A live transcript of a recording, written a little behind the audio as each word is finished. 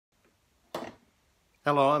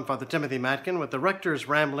Hello, I'm Father Timothy Matkin with the Rector's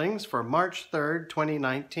Ramblings for March 3rd,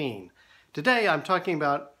 2019. Today I'm talking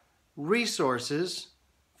about resources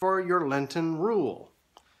for your Lenten Rule.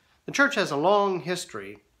 The Church has a long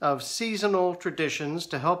history of seasonal traditions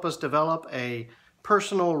to help us develop a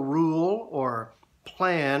personal rule or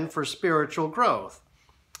plan for spiritual growth.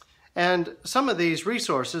 And some of these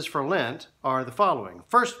resources for Lent are the following.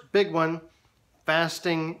 First big one,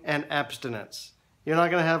 fasting and abstinence. You're not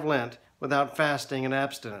going to have Lent without fasting and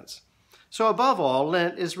abstinence. So above all,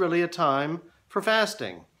 Lent is really a time for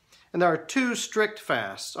fasting. And there are two strict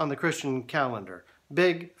fasts on the Christian calendar,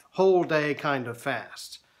 big whole day kind of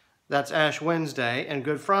fasts. That's Ash Wednesday and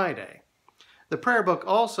Good Friday. The prayer book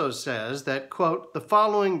also says that, quote, the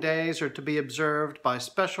following days are to be observed by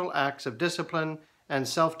special acts of discipline and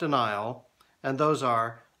self-denial, and those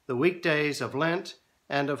are the weekdays of Lent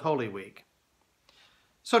and of Holy Week.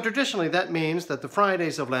 So traditionally, that means that the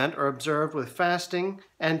Fridays of Lent are observed with fasting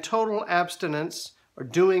and total abstinence or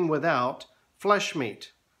doing without flesh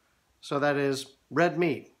meat. So that is red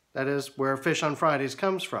meat. That is where fish on Fridays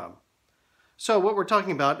comes from. So what we're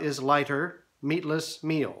talking about is lighter, meatless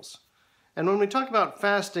meals. And when we talk about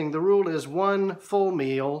fasting, the rule is one full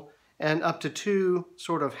meal and up to two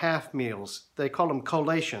sort of half meals. They call them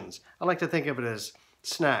collations. I like to think of it as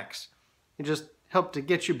snacks. It just help to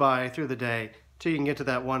get you by through the day till you can get to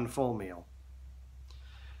that one full meal.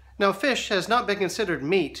 Now, fish has not been considered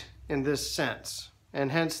meat in this sense,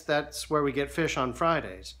 and hence that's where we get fish on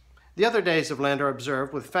Fridays. The other days of Lent are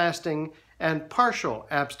observed with fasting and partial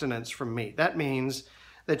abstinence from meat. That means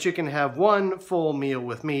that you can have one full meal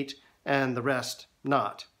with meat and the rest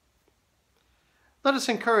not. Let us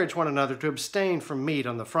encourage one another to abstain from meat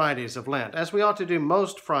on the Fridays of Lent, as we ought to do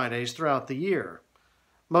most Fridays throughout the year.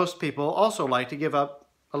 Most people also like to give up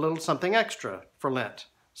a little something extra for Lent,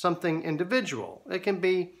 something individual. It can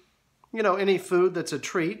be, any food that's a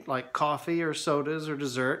treat, like coffee or sodas or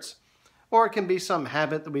desserts, or it can be some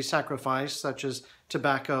habit that we sacrifice, such as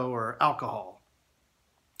tobacco or alcohol.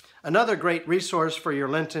 Another great resource for your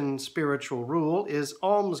Lenten spiritual rule is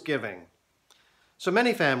almsgiving. So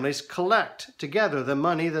many families collect together the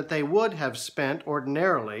money that they would have spent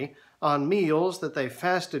ordinarily on meals that they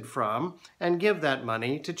fasted from and give that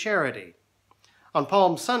money to charity. On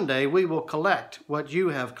Palm Sunday, we will collect what you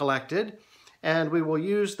have collected, and we will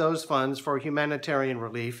use those funds for humanitarian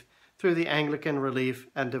relief through the Anglican Relief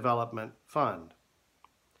and Development Fund.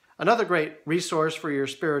 Another great resource for your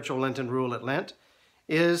spiritual Lenten rule at Lent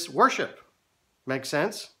is worship. Makes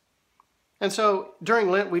sense? And so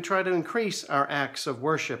during Lent, we try to increase our acts of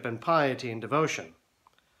worship and piety and devotion.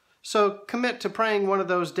 So commit to praying one of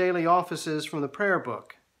those daily offices from the prayer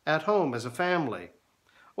book at home as a family,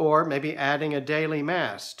 or maybe adding a daily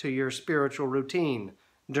Mass to your spiritual routine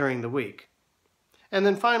during the week. And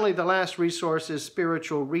then finally, the last resource is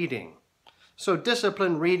spiritual reading. So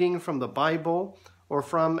disciplined reading from the Bible or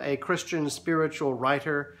from a Christian spiritual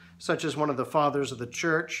writer, such as one of the Fathers of the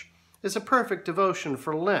Church, is a perfect devotion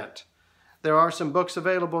for Lent. There are some books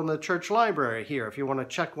available in the church library here if you want to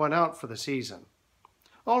check one out for the season.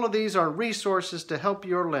 All of these are resources to help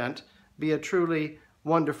your Lent be a truly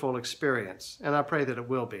wonderful experience, and I pray that it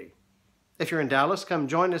will be. If you're in Dallas, come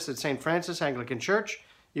join us at St. Francis Anglican Church.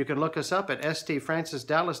 You can look us up at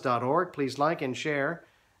stfrancisdallas.org. Please like and share,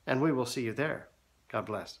 and we will see you there. God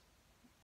bless.